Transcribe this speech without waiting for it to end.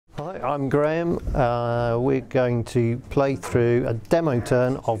Hi, I'm Graham. We're going to play through a demo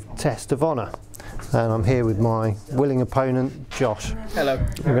turn of Test of Honour, and I'm here with my willing opponent Josh. Hello.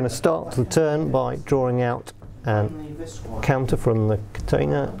 We're going to start the turn by drawing out a counter from the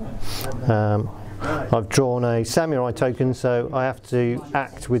container. I've drawn a samurai token, so I have to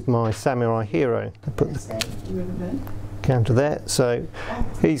act with my samurai hero. I put the counter there, so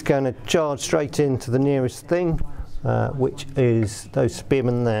he's going to charge straight into the nearest thing, which is those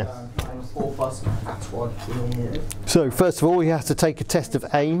spearmen there. So first of all, he has to take a test of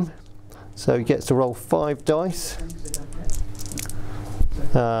aim, so he gets to roll 5 dice.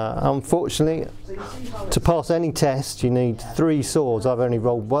 Unfortunately, to pass any test you need 3 swords. I've only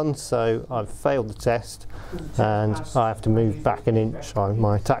rolled 1, so I've failed the test and I have to move back an inch, so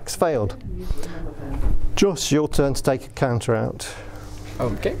my attack's failed. Josh, your turn to take a counter out.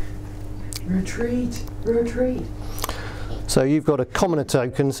 Okay. Retreat! Retreat! So you've got a commoner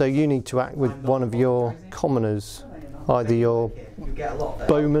token, so you need to act with one of your commoners, either your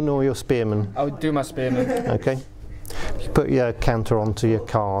bowman or your spearman. I'll do my spearman. Okay. You put your counter onto your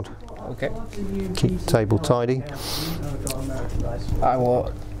card. Okay. Keep the table tidy. I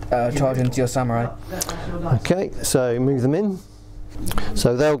will charge into your samurai. Okay, so move them in.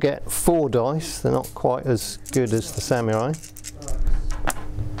 So they'll get 4 dice. They're not quite as good as the samurai.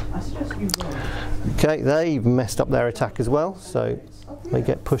 Okay, they've messed up their attack as well, so they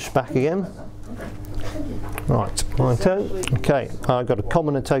get pushed back again. Right, my turn. Okay, I've got a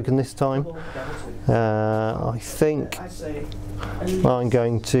commoner token this time. I think I'm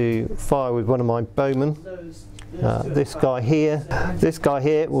going to fire with one of my bowmen. This guy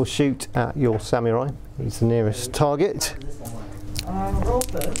here will shoot at your samurai. He's the nearest target.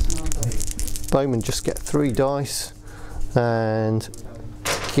 Bowmen just get 3 dice, and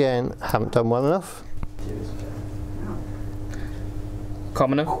again, haven't done well enough.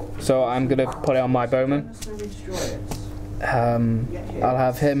 Commoner, so I'm going to put it on my bowman. I'll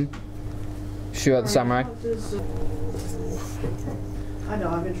have him shoot at the samurai. I know,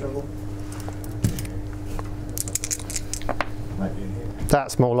 I'm in trouble.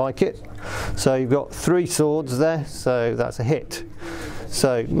 That's more like it. So you've got 3 swords there, so that's a hit.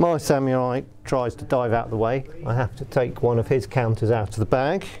 So my samurai tries to dive out the way. I have to take one of his counters out of the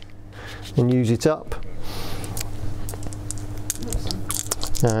bag and use it up.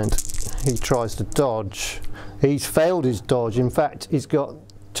 And he tries to dodge. He's failed his dodge. In fact, he's got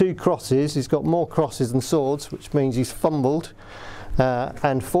 2 crosses. He's got more crosses than swords, which means he's fumbled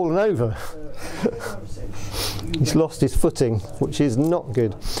and fallen over. He's lost his footing, which is not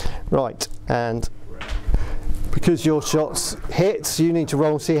good. Right, and because your shots hit, you need to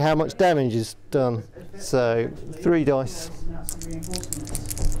roll and see how much damage is done. So 3 dice.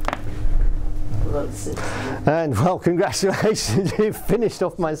 And well, congratulations, you've finished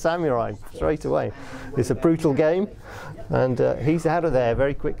off my samurai straight away. It's a brutal game, and he's out of there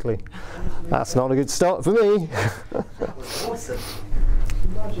very quickly. That's not a good start for me.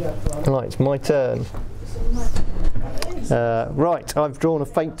 Right, it's my turn. Right, I've drawn a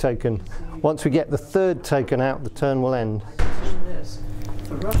fate token. Once we get the 3rd token out, the turn will end.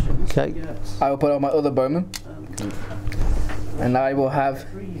 Okay. I will put on my other bowman, and I will have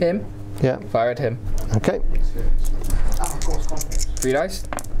him fire at him. Okay. 3 dice.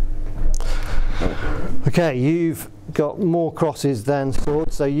 Okay, you've got more crosses than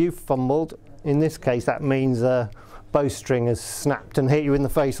swords, so you've fumbled. In this case, that means a bowstring has snapped and hit you in the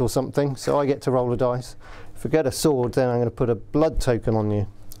face or something, so I get to roll a dice. If I get a sword, then I'm going to put a blood token on you.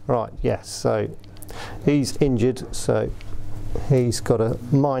 Right, yes, so he's injured, so he's got a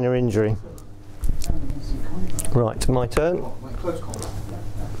minor injury. Right, my turn.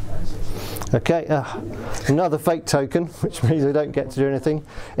 Okay, another fate token, which means I don't get to do anything.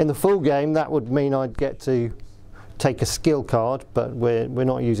 In the full game, that would mean I'd get to take a skill card, but we're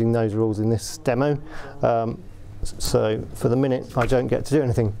not using those rules in this demo. So for the minute, I don't get to do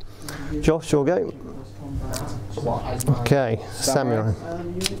anything. Josh, you'll go. Okay, samurai.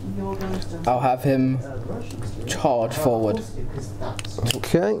 I'll have him charge forward.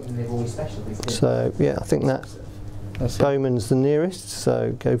 Okay, so yeah, I think that's bowman's the nearest,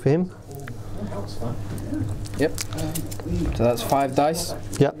 so go for him. Yep. So that's 5 dice.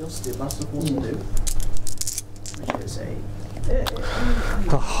 Yep.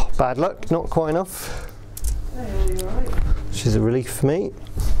 Oh, bad luck, not quite enough. Which is a relief for me.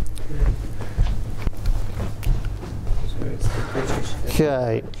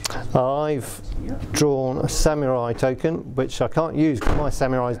 Okay, I've drawn a samurai token, which I can't use because my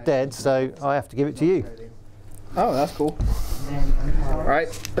samurai's dead, so I have to give it to you. Oh, that's cool. Right,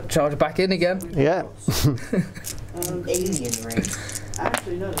 charge back in again. Yeah. Alien ring.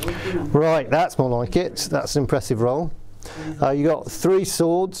 Actually, no, there was green. Right, that's more like it. That's an impressive roll. You got 3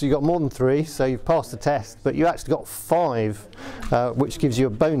 swords, you got more than 3, so you've passed the test, but you actually got 5, which gives you a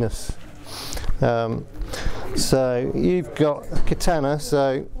bonus. So you've got katana,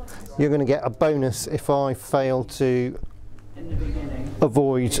 so you're going to get a bonus if I fail to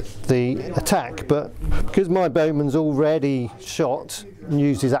avoid the attack, but because my bowman's already shot and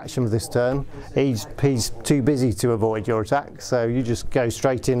used his action for this turn, he's too busy to avoid your attack, so you just go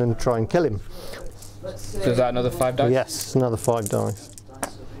straight in and try and kill him. So is that another 5 dice? Yes, another 5 dice.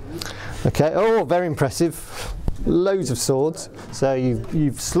 Okay, oh, very impressive. Loads of swords, so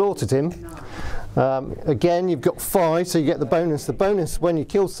you've slaughtered him. Again, you've got 5, so you get the bonus. The bonus when you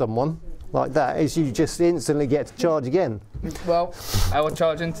kill someone like that is you just instantly get to charge again. Well, I will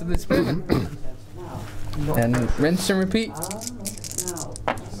charge into the spearman. And rinse and repeat.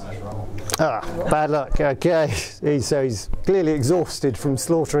 Ah, bad luck. Okay, so he's clearly exhausted from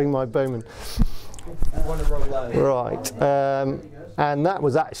slaughtering my bowman. Right, and that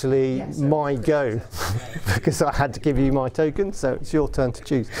was actually my go because I had to give you my token, so it's your turn to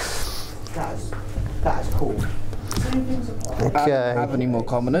choose. That's cool. I don't have any more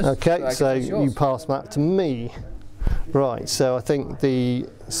commoners. Okay, so it's you yours. pass that to me. Right, so I think the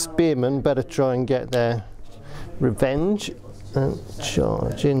spearmen better try and get their revenge and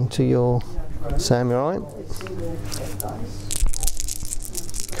charge into your samurai.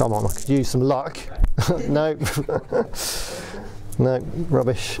 Come on, I could use some luck. No. No,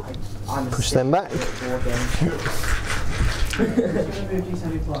 rubbish. Push them back.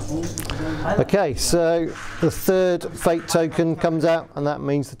 Okay, so the 3rd fate token comes out, and that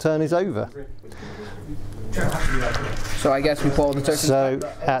means the turn is over. So I guess we pull the tokens. So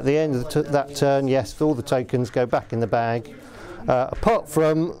at the end of that turn, yes, all the tokens go back in the bag, apart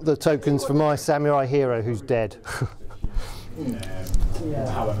from the tokens for my samurai hero who's dead.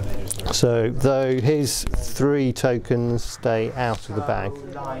 So though his 3 tokens stay out of the bag,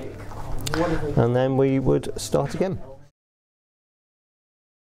 and then we would start again.